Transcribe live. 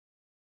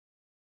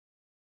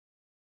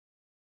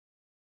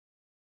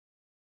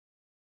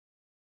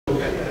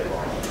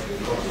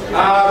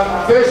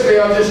Firstly,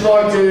 I'd just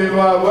like to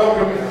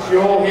welcome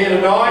you all here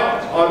tonight.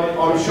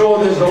 I'm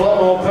sure there's a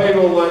lot more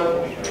people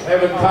that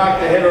haven't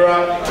parked the header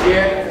up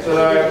yet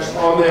that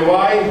are on their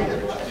way.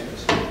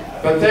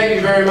 But thank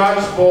you very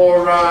much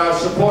for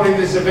supporting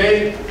this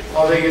event.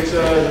 I think it's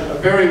a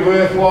very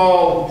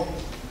worthwhile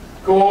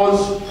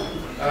cause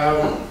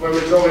when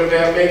we're talking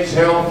about men's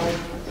health,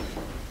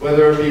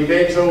 whether it be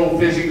mental,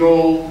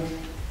 physical,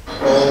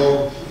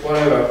 or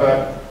whatever.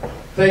 But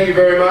thank you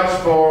very much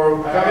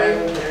for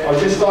coming. I'd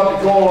just like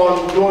to call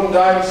on Gordon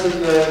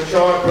Davidson, the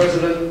Shire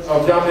President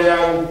of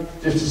WL,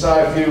 just to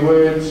say a few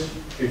words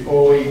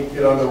before we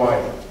get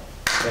underway.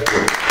 Thank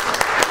you.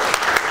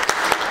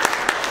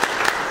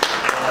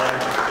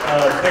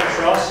 Thanks,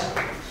 Ross.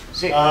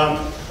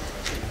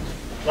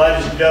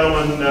 Ladies and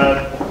gentlemen,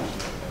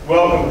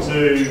 welcome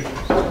to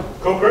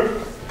Kukerin.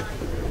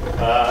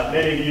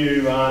 Many of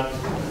you aren't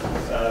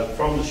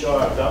from the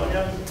Shire of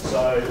W,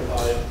 so I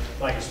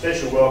make a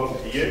special welcome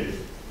to you.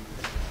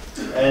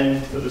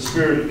 And for the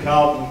spirit of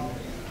Carlton,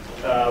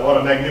 what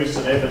a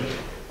magnificent effort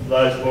for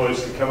those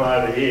boys to come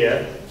over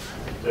here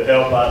to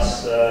help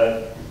us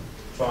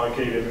try and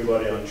keep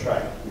everybody on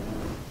track.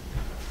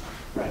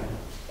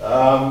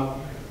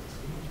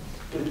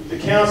 The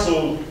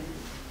council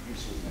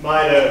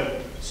made a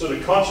sort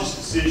of conscious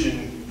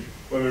decision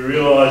when we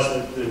realised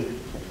that the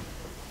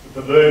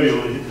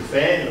proverbial hit the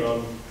fan, and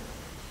I'm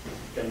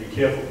going to be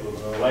careful with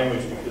the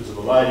language because of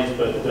the ladies,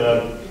 but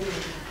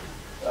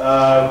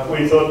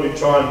we thought we'd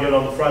try and get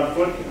on the front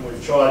foot, and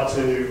we've tried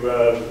to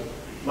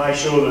make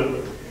sure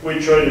that we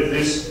treated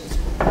this.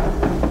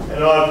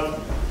 And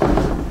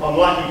I'm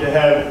lucky to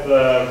have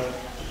a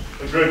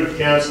group of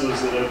councillors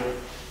that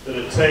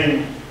are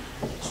team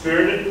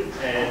spirited,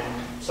 and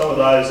some of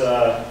those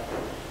are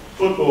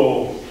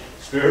football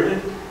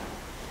spirited,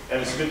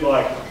 and it's a bit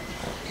like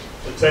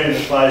the team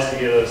that plays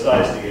together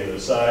stays together.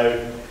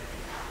 So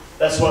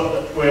that's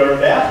what we're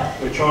about.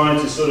 We're trying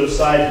to sort of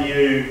say to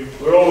you,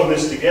 we're all in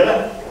this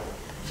together.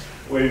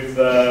 We've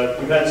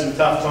had some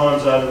tough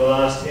times over the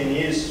last 10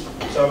 years.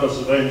 Some of us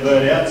have been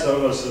burnt out, some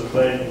of us have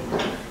been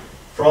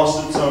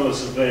frosted, some of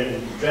us have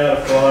been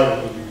drought-fried,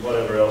 and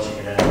whatever else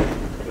we have.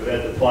 We've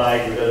had the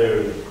plague, we've had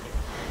everything.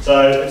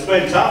 So it's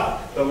been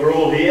tough, but we're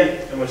all here,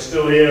 and we're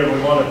still here, and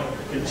we want to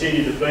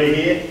continue to be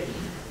here.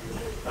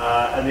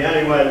 And the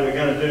only way that we're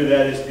going to do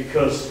that is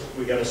because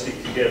we're going to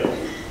stick together.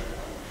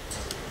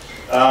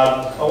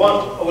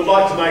 I would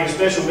like to make a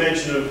special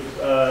mention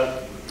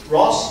of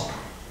Ross.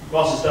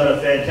 Ross has done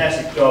a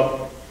fantastic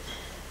job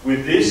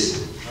with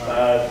this.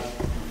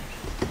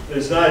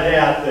 There's no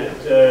doubt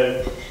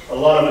that a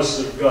lot of us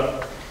have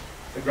got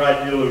a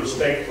great deal of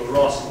respect for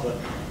Ross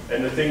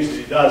and the things that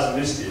he does in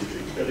this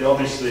district. But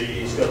obviously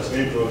he's got some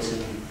influence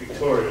in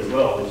Victoria as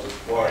well, which is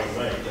worrying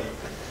me.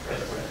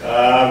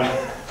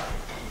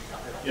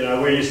 You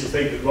know, we used to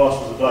think that Ross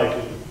was a bloke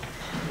that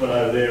went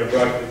over there and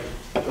broke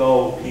the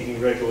goal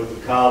kicking record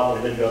with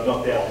Carlton and then got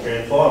knocked out in the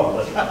grand final.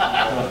 But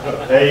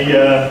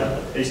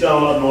he's done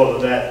a lot more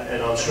than that,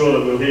 and I'm sure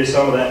that we'll hear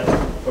some of that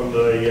from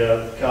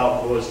the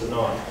Carlton boys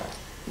tonight.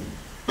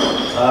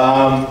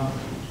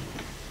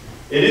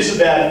 It is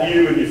about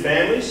you and your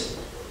families,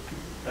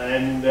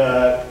 and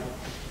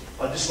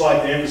I'd just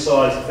like to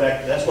emphasise the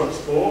fact that that's what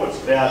it's for. It's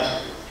about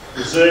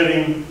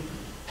preserving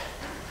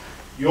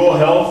your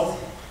health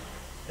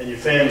and your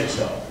family's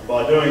health.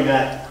 By doing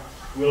that,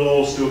 we'll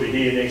all still be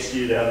here next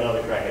year to have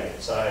another crack at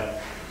it. So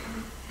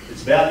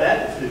it's about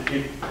that. If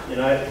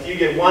you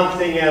get one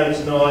thing out of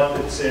tonight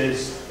that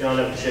says go and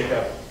have a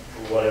checkup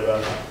or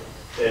whatever,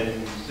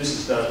 then this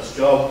has done its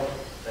job.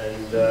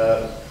 And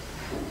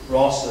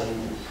Ross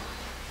and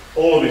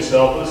all of his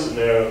helpers, and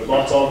there are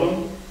lots of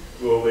them,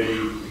 will be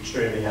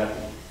extremely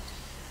happy.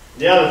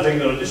 The other thing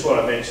that I just want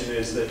to mention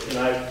is that, you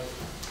know,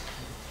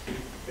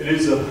 it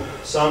is the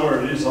summer,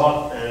 it is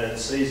hot, and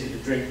it's easy to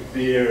drink the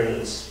beer, and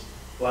it's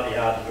bloody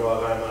hard to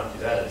drive home after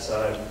you've had it.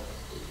 So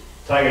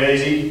take it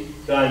easy,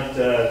 don't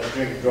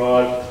drink and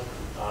drive,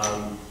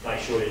 make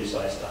sure you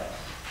stay safe.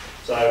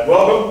 So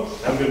welcome,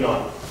 have a good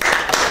night.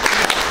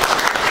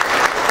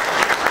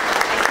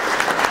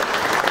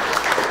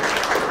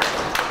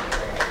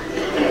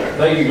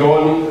 Thank you,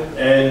 Gordon.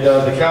 And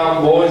the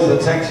Carlton boys, the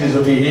taxis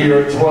will be here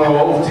at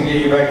 12 to get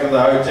you back to the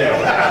hotel.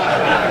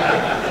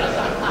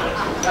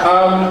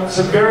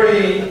 Some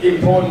very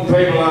important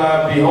people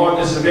are behind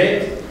this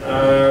event.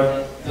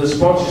 The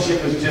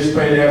sponsorship has just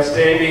been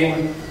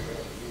outstanding.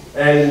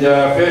 And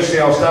firstly,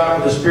 I'll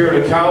start with the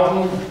spirit of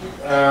Carlton.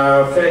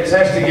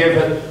 Fantastic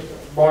effort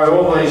by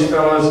all these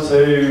fellas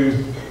to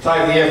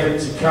take the effort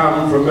to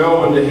come from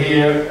Melbourne to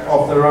here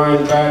off their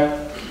own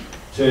bat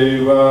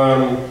to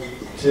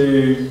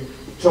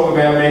talk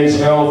about men's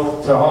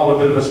health, to hold a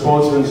bit of a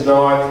sportsman's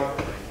night,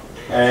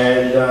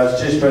 and it's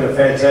just been a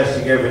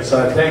fantastic effort.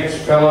 So thanks,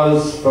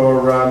 fellas,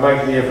 for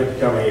making the effort to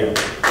come here.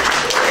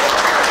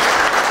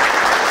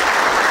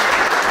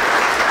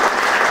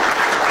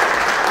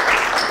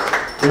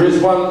 There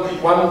is one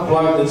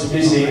bloke that's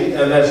missing,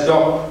 and that's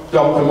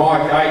Dr.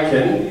 Mike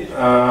Aitken.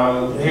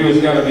 He was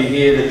going to be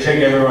here to check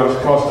everyone's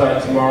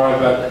prostate tomorrow,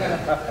 but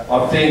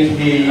I think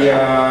he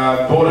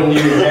bought a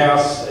new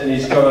house and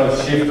he's got to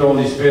shift all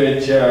his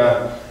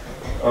furniture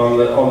on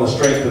the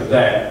strength of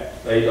that.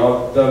 I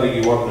don't think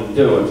he wanted to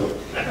do it.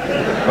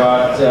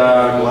 But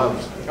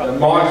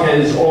Mike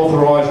has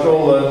authorised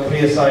all the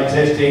PSA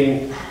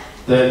testing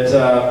that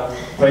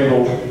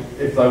people,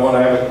 if they want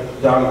to have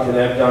it done, can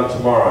have done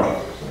tomorrow.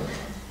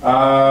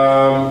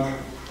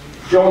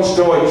 John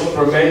Stoich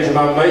from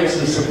Manjimup Meats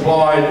has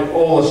supplied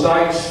all the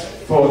steaks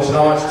for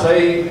tonight's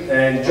tea,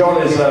 and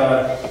John is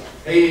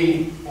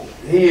he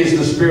is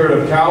the spirit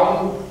of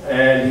Carlton,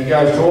 and he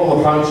goes to all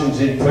the functions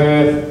in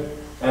Perth,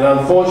 and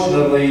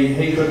unfortunately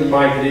he couldn't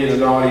make it here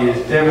tonight. He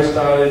is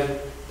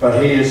devastated,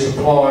 but he has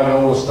supplied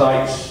all the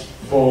steaks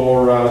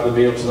for the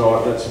meal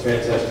tonight. That's a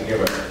fantastic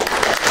effort.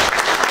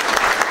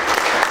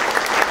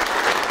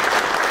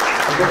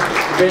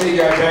 The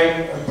Bendigo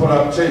Bank put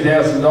up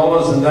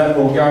 $2,000, and that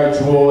will go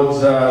towards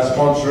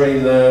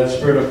sponsoring the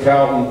Spirit of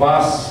Carlton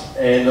bus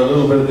and a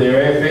little bit of their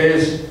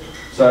airfares.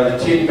 So the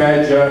Tin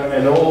Badger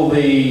and all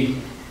the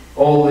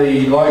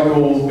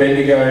local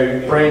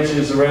Bendigo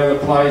branches around the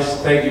place,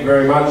 thank you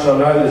very much. I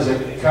know there's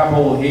a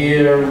couple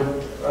here.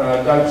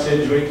 Doug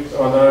Sedgwick,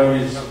 I know,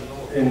 is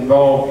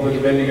involved with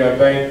the Bendigo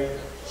Bank.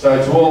 So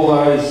to all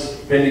those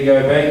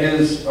Bendigo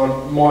bankers,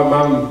 my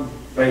mum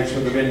banks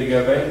with the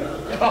Bendigo Bank.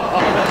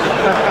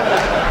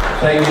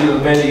 Thank you to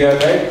the Bendigo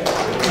Bank.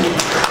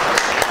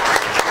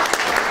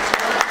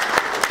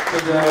 To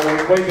the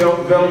Wheatbelt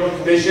Development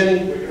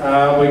Commission,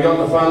 we got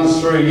the funds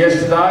through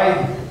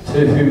yesterday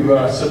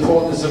to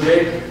support this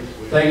event.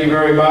 Thank you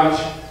very much.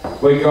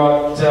 We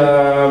got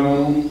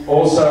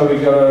also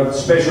we got a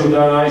special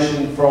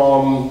donation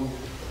from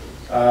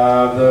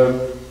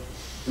the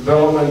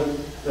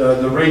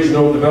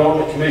Regional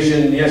Development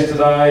Commission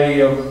yesterday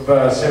of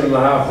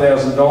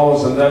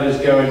 $7,500, and that is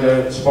going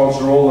to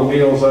sponsor all the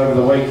meals over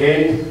the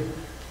weekend.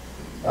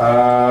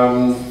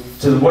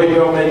 To the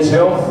Wheatbelt Men's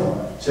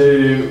Health,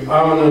 to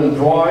Owen and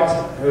Dwight,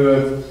 who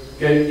have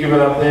given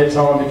up their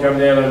time to come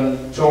down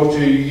and talk to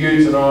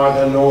you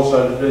tonight, and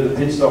also to do the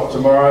pit stop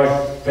tomorrow.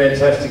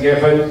 Fantastic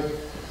effort.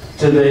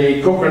 To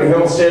the Kukerin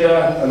Health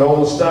Centre and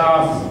all the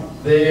staff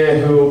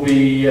there who will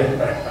be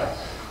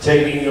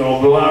taking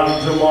your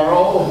blood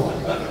tomorrow.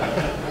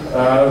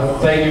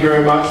 Thank you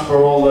very much for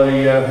all the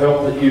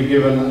help that you've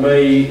given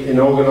me in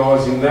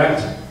organising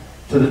that.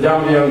 To the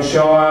Dumbarton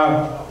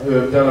Shire, who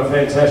have done a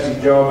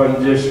fantastic job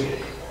and just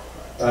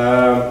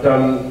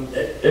done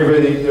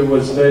everything that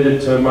was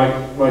needed to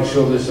make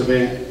sure this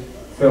event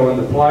fell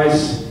into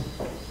place.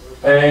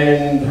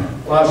 And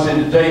lastly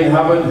to Dean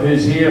Hubbard,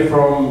 who's here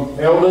from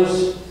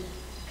Elders.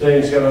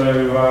 Dean's going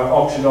to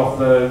auction off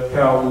the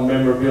Carlton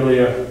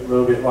memorabilia a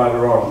little bit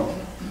later on.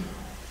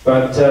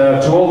 But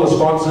to all the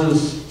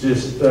sponsors,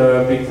 just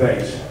big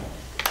thanks.